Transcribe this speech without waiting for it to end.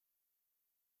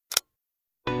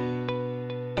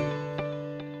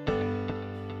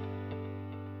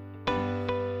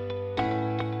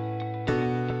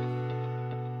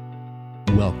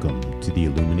Welcome to the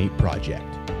Illuminate Project.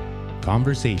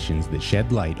 Conversations that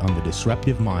shed light on the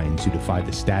disruptive minds who defy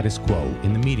the status quo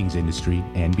in the meetings industry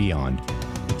and beyond.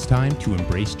 It's time to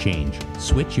embrace change,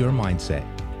 switch your mindset,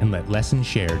 and let lessons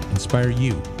shared inspire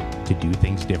you to do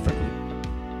things differently.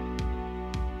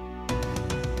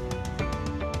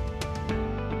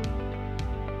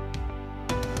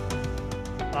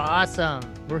 Awesome.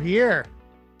 We're here.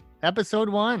 Episode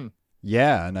 1.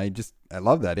 Yeah, and I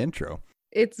love that intro.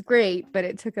 It's great, but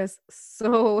it took us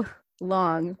so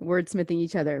long wordsmithing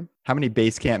each other. How many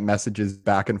Basecamp messages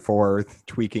back and forth,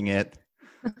 tweaking it?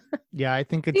 Yeah, I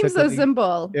think it Seems took so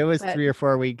simple. It was but 3 or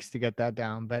 4 weeks to get that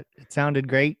down, but it sounded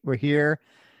great. We're here.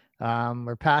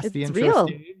 We're past the It's intro real.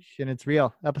 stage, and it's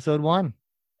real. Episode 1.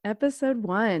 Episode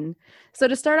 1. So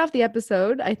to start off the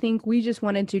episode, I think we just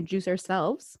wanted to introduce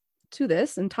ourselves to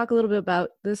this and talk a little bit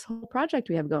about this whole project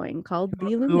we have going called the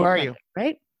Illuminate Who are Project, you?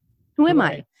 right? Who am are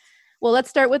I? you? Well,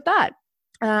 let's start with that.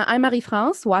 I'm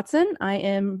Marie-France Watson. I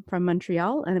am from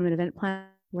Montreal, and I'm an event planner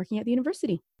working at the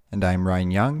university. And I'm Ryan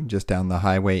Young, just down the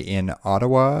highway in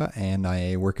Ottawa, and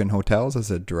I work in hotels as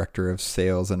a director of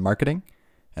sales and marketing.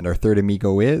 And our third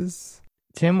amigo is...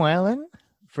 Tim Whalen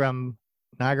from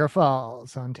Niagara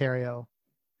Falls, Ontario.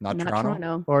 Not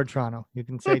Toronto. Or Toronto. You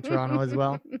can say Toronto as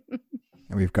well.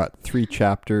 And we've got 3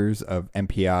 chapters of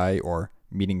MPI, or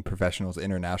Meeting Professionals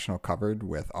International, covered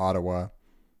with Ottawa,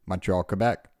 Montreal,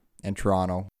 Quebec, and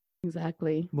Toronto.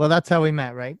 Exactly. Well, that's how we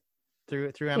met, right?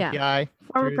 Through MPI. Yeah.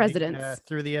 Former through presidents.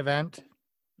 Through the event. Do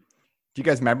you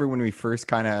guys remember when we first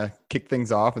kind of kicked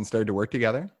things off and started to work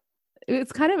together?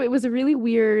 It was a really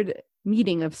weird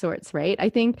meeting of sorts, right? I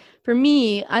think for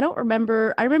me, I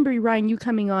remember Ryan, you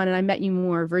coming on, and I met you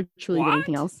more virtually than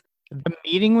anything else. The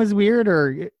meeting was weird,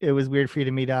 or it was weird for you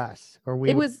to meet us? Or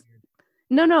we? It was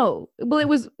no. Well, it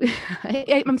was.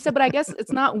 I'm sad, but I guess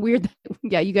it's not weird.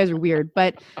 Yeah, you guys are weird,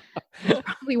 but that's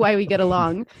probably why we get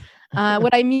along.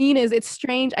 What I mean is, it's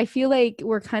strange. I feel like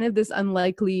we're kind of this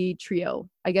unlikely trio.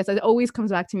 I guess it always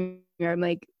comes back to me. I'm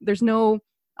like,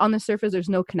 on the surface, there's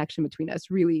no connection between us,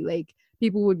 really. Like,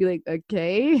 people would be like,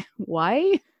 okay,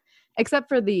 why? Except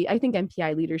for I think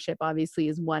MPI leadership obviously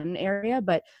is one area,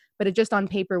 but it just on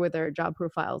paper with our job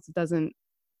profiles, it doesn't,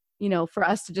 for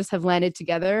us to just have landed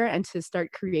together and to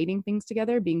start creating things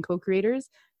together, being co-creators,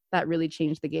 that really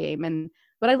changed the game.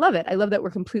 But I love it. I love that we're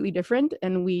completely different,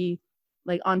 and we,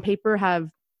 like, on paper have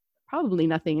probably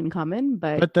nothing in common,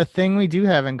 but the thing we do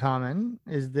have in common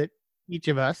is that each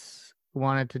of us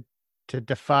wanted to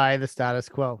defy the status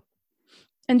quo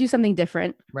and do something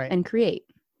different, right, and create.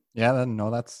 Yeah,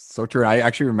 no, that's so true. I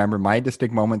actually remember my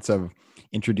distinct moments of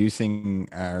introducing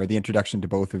or the introduction to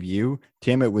both of you.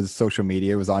 Tim, it was social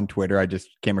media. It was on Twitter. I just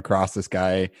came across this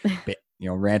guy,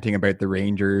 ranting about the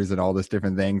Rangers and all this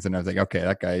different things. And I was like,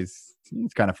 okay,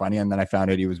 he's kind of funny. And then I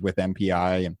found out he was with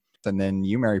MPI. And then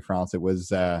you, Marie-France, it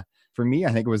was, for me,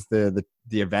 I think it was the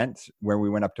event where we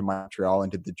went up to Montreal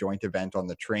and did the joint event on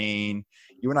the train.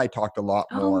 You and I talked a lot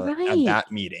more at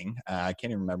that meeting. I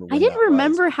can't even remember. I didn't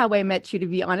remember how I met you, to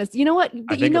be honest. You know what?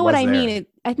 But you know what I mean?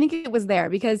 I think it was there,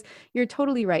 because you're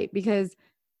totally right. Because,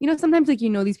 sometimes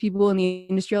these people in the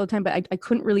industry all the time, but I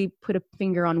couldn't really put a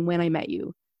finger on when I met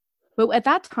you. But at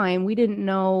that time, we didn't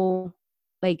know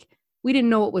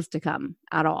what was to come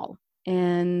at all.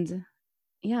 And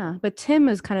yeah, but Tim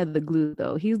is kind of the glue,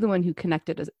 though. He's the one who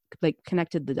connected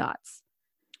the dots.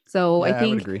 So yeah, I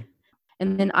think, I would agree.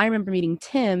 And then I remember meeting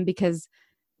Tim because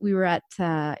we were at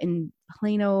in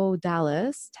Plano,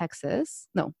 Texas.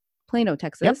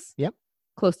 Yep.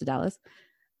 Close to Dallas.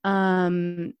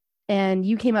 And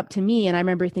you came up to me, and I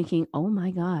remember thinking, oh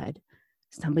my God,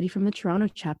 somebody from the Toronto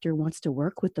chapter wants to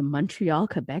work with the Montreal,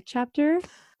 Quebec chapter.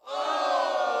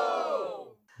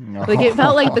 No. Like, it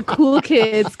felt like the cool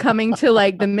kids coming to,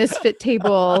 like, the misfit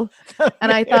table.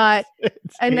 And I thought,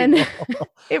 and then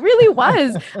it really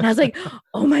was. And I was like,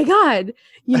 oh my God,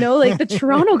 like, the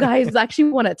Toronto guys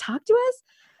actually want to talk to us.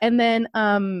 And then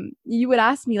you would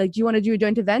ask me, like, do you want to do a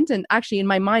joint event? And actually, in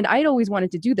my mind, I'd always wanted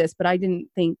to do this, but I didn't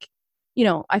think,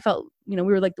 I felt,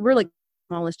 we're like the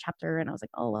smallest chapter. And I was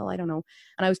like, oh, well, I don't know.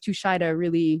 And I was too shy to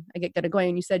really get it going.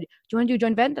 And you said, do you want to do a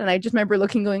joint event? And I just remember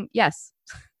looking, going, yes.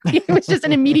 It was just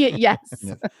an immediate yes.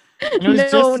 Yeah. And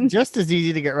it was just as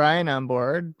easy to get Ryan on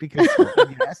board, because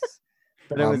yes,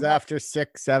 but it was after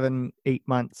 6, 7, 8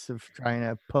 months of trying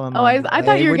to pull him. Oh, I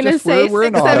thought you were going to say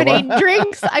 6, 7, 8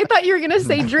 drinks. I thought you were going to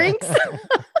say drinks.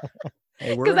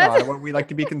 Hey, we're in Ottawa. We like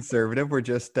to be conservative. We're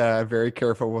just very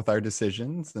careful with our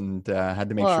decisions, and had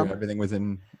to make sure everything was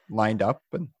lined up.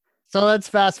 And so let's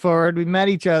fast forward. We met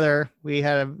each other. We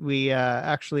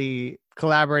actually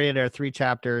collaborated our 3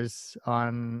 chapters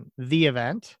on the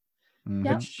event,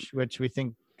 which we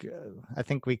think I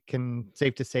think we can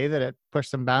safe to say that it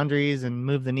pushed some boundaries and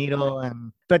moved the needle.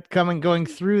 But going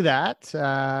through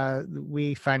that,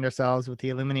 we find ourselves with the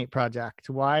Illuminate Project.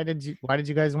 Why did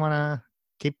you guys want to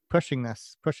keep pushing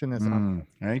this on?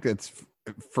 I think it's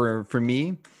for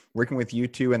me, working with you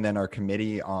two and then our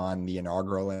committee on the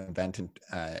inaugural event in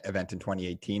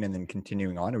 2018 and then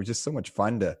continuing on. It was just so much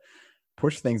fun to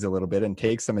push things a little bit and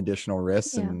take some additional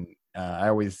risks. Yeah. And I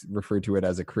always refer to it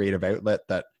as a creative outlet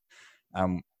that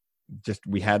just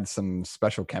we had some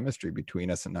special chemistry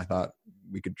between us. And I thought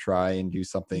we could try and do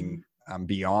something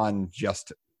beyond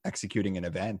just executing an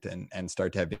event and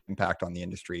start to have impact on the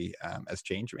industry as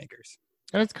change makers.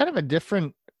 And it's kind of a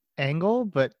different angle,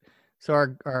 but so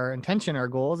our intention, our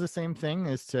goal is the same thing,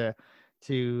 is to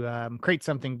create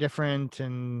something different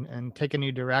and take a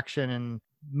new direction and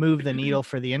move the needle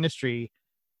for the industry.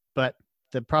 But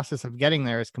the process of getting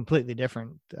there is completely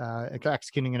different.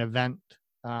 Executing an event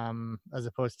as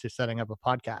opposed to setting up a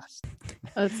podcast.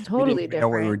 Oh, it's totally we didn't different. know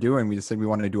what we were doing. We just said we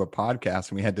wanted to do a podcast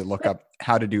and we had to look up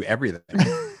how to do everything.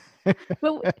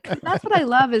 But that's what I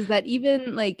love, is that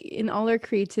even like in all our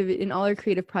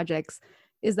creative projects,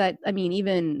 is that, I mean,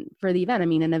 even for the event, I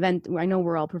mean, an event, I know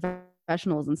we're all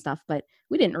professionals and stuff, but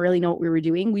we didn't really know what we were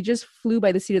doing. We just flew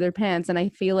by the seat of their pants. And I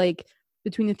feel like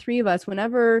between the three of us,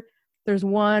 whenever there's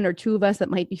one or two of us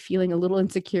that might be feeling a little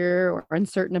insecure or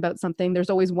uncertain about something, there's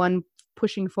always one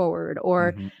pushing forward,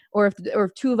 or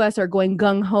if two of us are going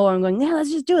gung ho and going, yeah,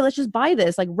 let's just do it, let's just buy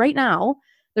this, like right now,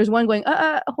 there's one going,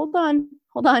 hold on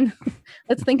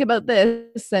let's think about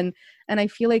this. And I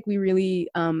feel like we really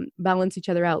balance each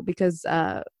other out, because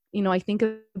I think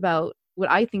about what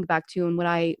I think back to, and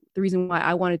the reason why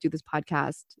I want to do this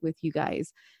podcast with you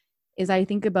guys is I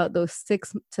think about those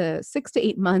 6 to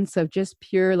 8 months of just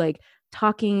pure like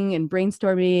talking and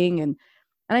brainstorming and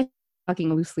I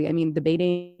talking loosely, I mean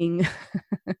debating,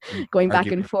 going back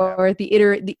and forth,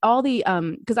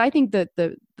 because I think that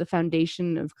the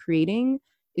foundation of creating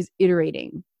is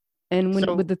iterating. And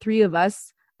with the three of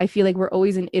us, I feel like we're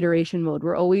always in iteration mode.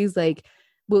 We're always like,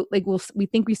 we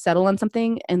think we settle on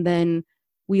something, and then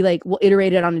we'll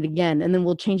iterate it on it again, and then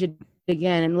we'll change it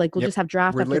again, and we'll just have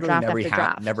draft after draft after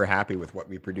draft. Never happy with what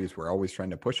we produce. We're always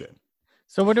trying to push it.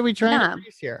 So what are we trying to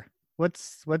produce here?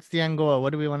 What's the end goal? What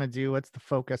do we want to do? What's the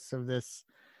focus of this?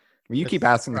 Well, you keep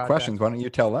asking the questions. Why don't you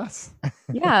tell us?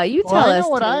 Yeah, you tell us. I know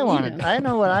what I wanted. I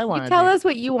know what I want to do. Tell us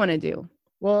what you want to do.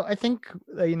 Well, I think,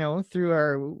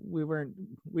 through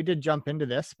we did jump into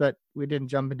this, but we didn't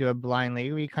jump into it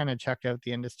blindly. We kind of checked out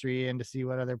the industry and to see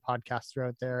what other podcasts are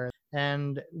out there.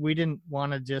 And we didn't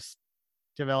want to just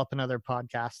develop another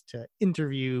podcast to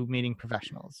interview meeting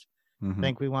professionals. I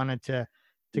think we wanted to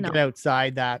get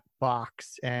outside that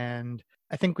box. And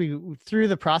I think through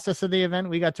the process of the event,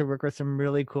 we got to work with some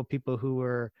really cool people who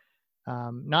were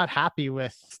not happy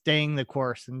with staying the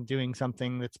course and doing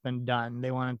something that's been done.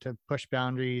 They wanted to push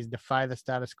boundaries, defy the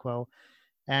status quo.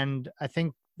 And I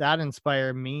think that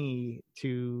inspired me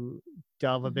to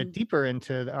delve a bit deeper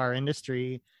into our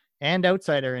industry and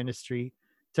outside our industry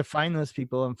to find those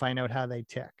people and find out how they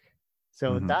tick.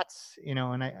 So that's,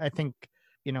 and I think,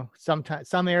 sometimes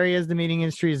some areas the meeting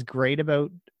industry is great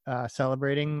about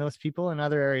celebrating those people, and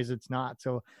other areas it's not.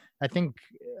 So I think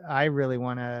I really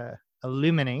want to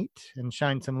illuminate and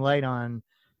shine some light on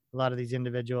a lot of these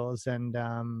individuals and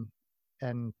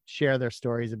share their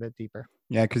stories a bit deeper.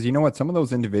 Yeah, because you know what? Some of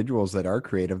those individuals that are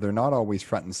creative, they're not always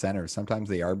front and center. Sometimes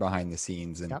they are behind the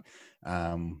scenes and,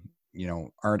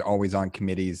 aren't always on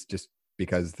committees just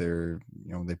because they're,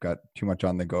 they've got too much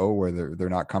on the go or they're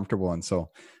not comfortable. And so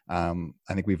I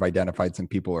think we've identified some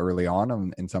people early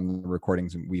on in some of the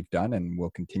recordings we've done, and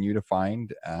we'll continue to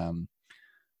find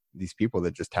these people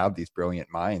that just have these brilliant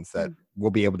minds that we'll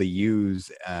be able to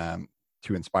use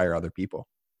to inspire other people.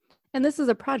 And this is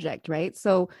a project, right?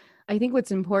 So I think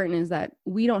what's important is that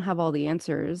we don't have all the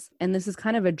answers. And this is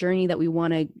kind of a journey that we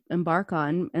want to embark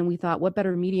on. And we thought, what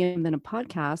better medium than a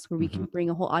podcast where we can bring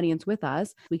a whole audience with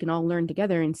us? We can all learn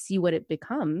together and see what it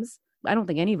becomes. I don't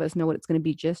think any of us know what it's going to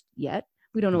be just yet.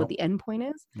 We don't know what the end point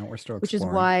is. No, we're still exploring. Which is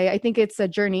why I think it's a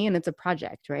journey and it's a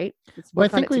project, right? Well, I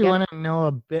think we want to know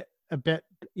a bit,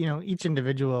 each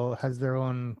individual has their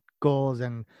own goals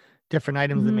and different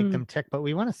items that make them tick, but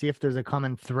we want to see if there's a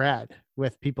common thread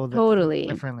with people that think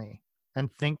differently and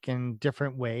think in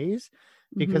different ways,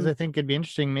 because I think it'd be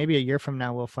interesting. Maybe a year from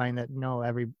now, we'll find that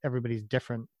everybody's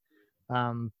different.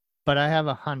 But I have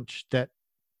a hunch that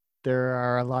there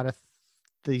are a lot of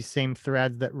these same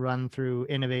threads that run through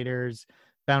innovators,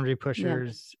 boundary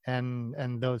pushers,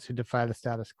 and those who defy the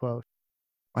status quo.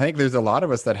 I think there's a lot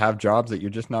of us that have jobs that you're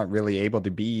just not really able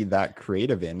to be that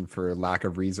creative in for lack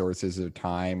of resources or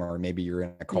time, or maybe you're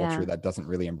in a culture Yeah. that doesn't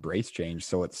really embrace change.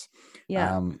 So it's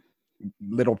Yeah.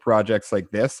 little projects like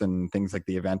this and things like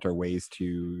the event are ways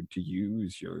to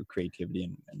use your creativity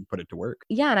and put it to work.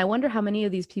 Yeah. And I wonder how many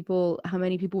people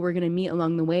we're going to meet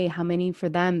along the way. How many for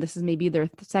them, this is maybe their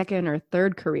second or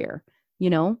third career,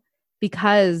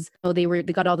 because they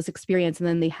got all this experience, and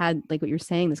then they had, like what you're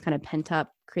saying, this kind of pent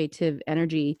up creative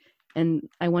energy. And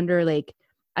I wonder, like,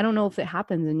 I don't know if it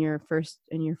happens in your first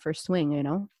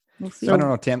swing, we'll see. So I don't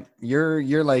know, Tim,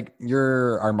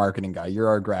 you're our marketing guy, you're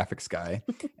our graphics guy.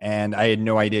 And I had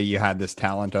no idea you had this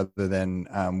talent other than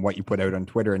what you put out on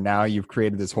Twitter. And now you've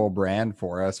created this whole brand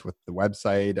for us with the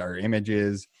website, our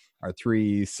images, our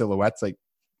 3 silhouettes. Like,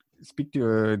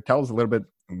 tell us a little bit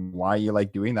why you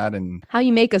like doing that and how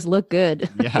you make us look good.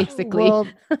 Yeah. Basically. Well,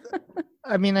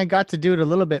 I mean, I got to do it a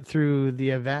little bit through the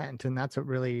event, and that's what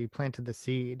really planted the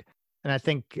seed. And I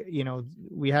think,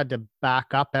 we had to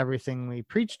back up everything we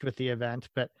preached with the event,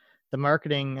 but the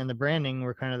marketing and the branding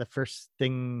were kind of the first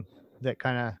thing that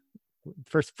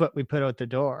first foot we put out the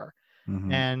door.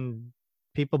 Mhm. And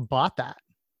people bought that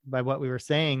by what we were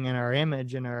saying in our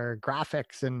image and our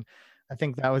graphics. And I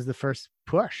think that was the first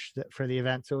push for the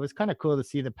event. So it was kind of cool to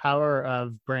see the power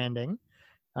of branding.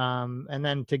 And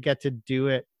then to get to do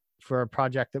it for a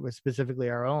project that was specifically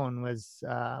our own was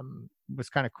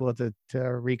kind of cool to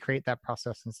recreate that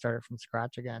process and start it from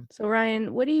scratch again. So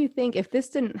Ryan, what do you think if this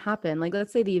didn't happen? Like,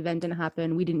 let's say the event didn't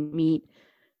happen, we didn't meet,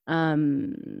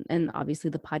 and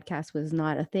obviously the podcast was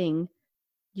not a thing.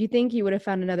 Do you think you would have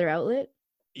found another outlet?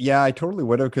 Yeah, I totally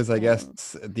would have, because I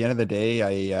guess at the end of the day,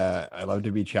 I love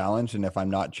to be challenged, and if I'm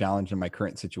not challenged in my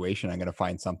current situation, I'm going to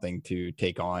find something to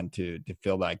take on to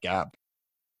fill that gap.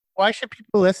 Why should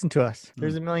people listen to us?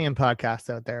 There's a million podcasts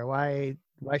out there. Why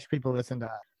should people listen to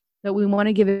us? But we want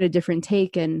to give it a different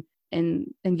take and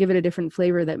give it a different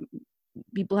flavor that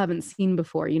people haven't seen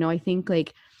before. I think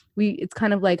it's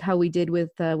kind of like how we did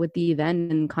with the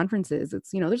event and conferences.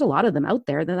 It's, there's a lot of them out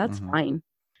there, then that's fine.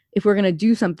 If we're going to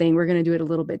do something, we're going to do it a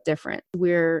little bit different.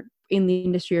 We're in the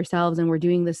industry ourselves, and we're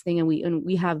doing this thing, and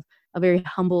we have a very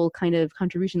humble kind of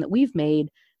contribution that we've made.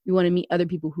 We want to meet other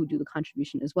people who do the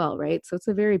contribution as well, right? So it's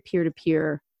a very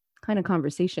peer-to-peer kind of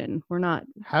conversation. We're not.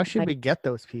 How should we get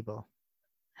those people?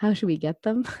 How should we get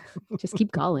them? Just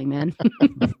keep calling, man.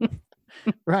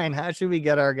 Ryan, how should we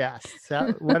get our guests?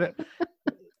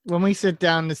 When we sit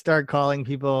down to start calling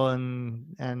people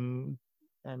and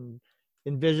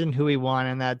envision who we want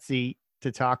in that seat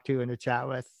to talk to and to chat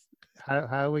with,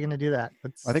 how are we going to do that?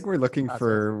 I think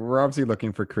we're obviously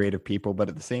looking for creative people, but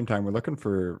at the same time, we're looking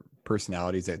for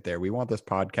personalities out there. We want this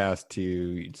podcast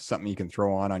to something you can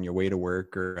throw on your way to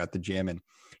work or at the gym and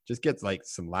just get like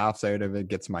some laughs out of it,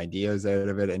 get some ideas out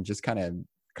of it, and just kind of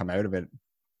come out of it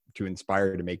to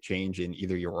inspire to make change in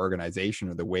either your organization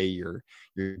or the way you're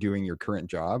doing your current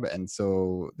job. And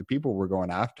so the people we're going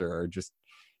after are just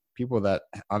people that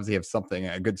obviously have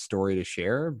a good story to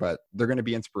share, but they're going to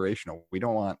be inspirational. We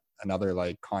don't want another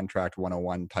like contract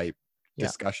 101 type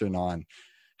discussion on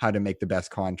how to make the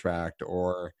best contract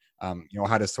or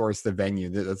how to source the venue.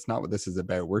 That's not what this is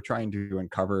about. We're trying to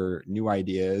uncover new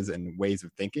ideas and ways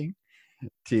of thinking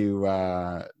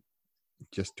to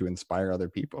just to inspire other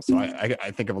people. So I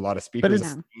think of a lot of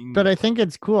speakers. But I think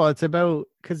it's cool. It's about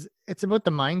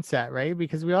the mindset, right?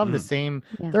 Because we all have the same,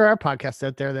 there are podcasts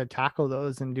out there that tackle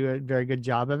those and do a very good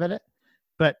job of it.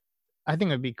 But I think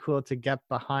it'd be cool to get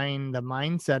behind the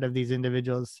mindset of these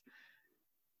individuals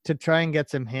to try and get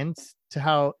some hints to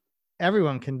how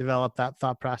everyone can develop that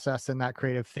thought process and that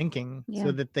creative thinking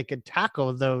so that they could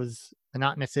tackle those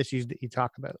monotonous issues that you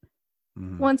talk about.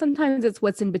 Well, and sometimes it's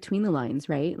what's in between the lines,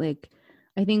 right? Like,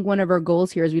 I think one of our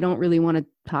goals here is we don't really want to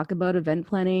talk about event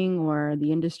planning or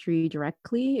the industry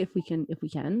directly. If we can,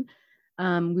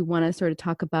 we want to sort of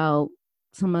talk about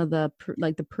some of the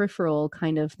peripheral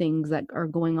kind of things that are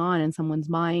going on in someone's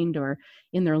mind or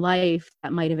in their life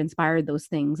that might have inspired those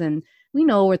things. And we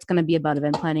know it's going to be about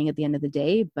event planning at the end of the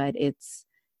day, but it's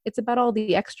about all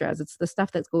the extras. It's the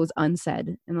stuff that goes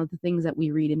unsaid and all the things that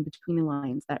we read in between the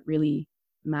lines that really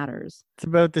matters. It's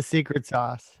about the secret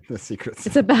sauce. The secret sauce.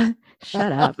 It's about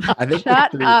shut up. I think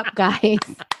shut up, guys.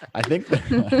 I think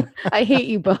I hate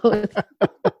you both.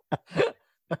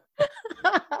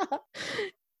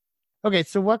 Okay,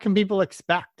 so what can people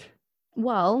expect?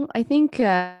 Well, I think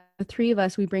the three of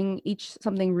us, we bring each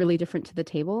something really different to the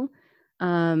table.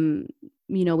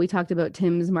 We talked about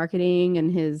Tim's marketing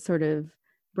and his sort of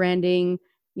branding,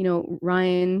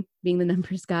 Ryan being the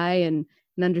numbers guy and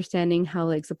understanding how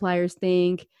like suppliers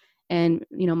think, And,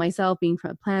 myself being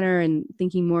a planner and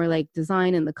thinking more like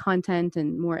design and the content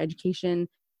and more education,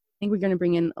 I think we're going to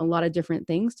bring in a lot of different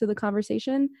things to the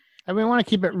conversation. And we want to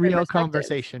keep it real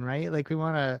conversation, right? Like we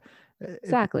want to,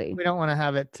 exactly. We don't want to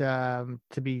have it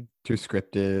to be too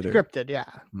scripted. Scripted, yeah.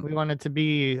 We want it to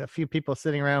be a few people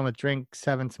sitting around with drinks,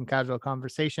 having some casual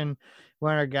conversation. We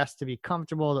want our guests to be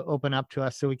comfortable to open up to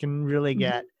us so we can really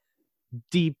get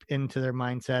deep into their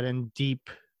mindset and deep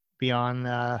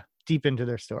into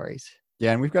their stories.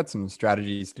 Yeah, and we've got some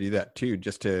strategies to do that too,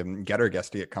 just to get our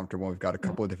guests to get comfortable. We've got a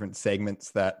couple of different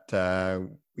segments that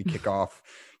we kick off,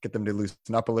 get them to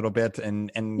loosen up a little bit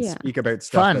and speak about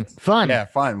stuff. Fun. Yeah,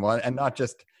 fun. Well,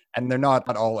 and they're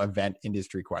not all event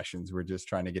industry questions. We're just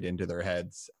trying to get into their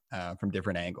heads from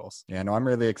different angles. Yeah, no, I'm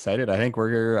really excited. I think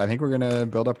we're going to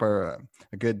build up a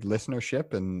good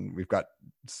listenership, and we've got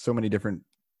so many different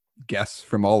guests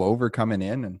from all over coming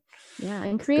in,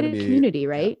 and create a community,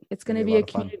 right? It's going to be a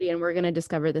community, and we're going to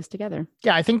discover this together.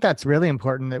 Yeah, I think that's really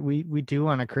important, that we do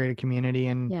want to create a community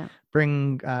and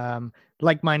bring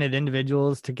like-minded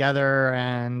individuals together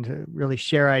and really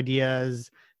share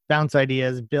ideas, bounce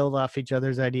ideas, build off each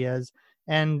other's ideas.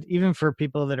 And even for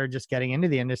people that are just getting into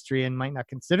the industry and might not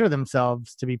consider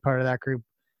themselves to be part of that group,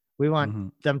 we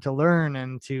want them to learn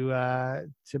and to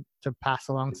pass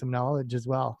along some knowledge as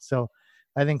well. So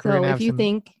I think we're going to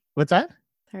have What's that?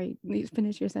 Sorry, you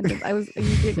finish your sentence. I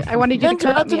wanted you to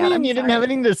cut me out. And you didn't have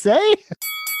anything to say?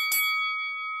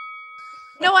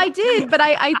 No, I did, but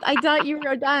I thought you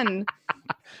were done.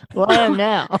 Well, I am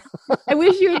now. I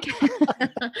wish you would.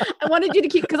 I wanted you to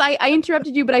keep, because I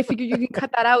interrupted you, but I figured you could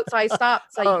cut that out, so I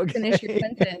stopped so you could finish your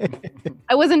sentence.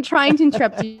 I wasn't trying to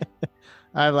interrupt you.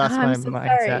 I lost my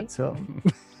mindset, so.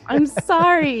 I'm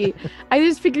sorry. I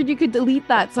just figured you could delete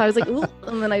that, so I was like, ooh,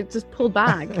 and then I just pulled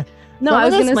back. No, I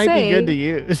was going to say. Might be good to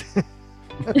use.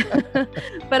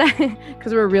 But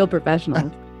because we're real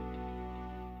professionals.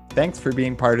 Thanks for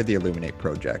being part of the Illuminate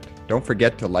Project. Don't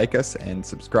forget to like us and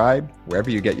subscribe wherever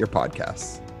you get your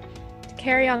podcasts. To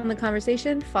carry on the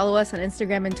conversation, follow us on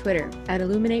Instagram and Twitter at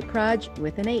Illuminate Proj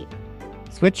with an 8.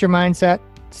 Switch your mindset,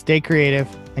 stay creative,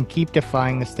 and keep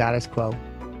defying the status quo.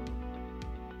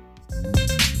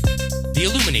 The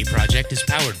Illuminate Project is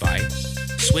powered by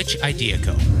Switch Idea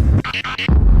Co.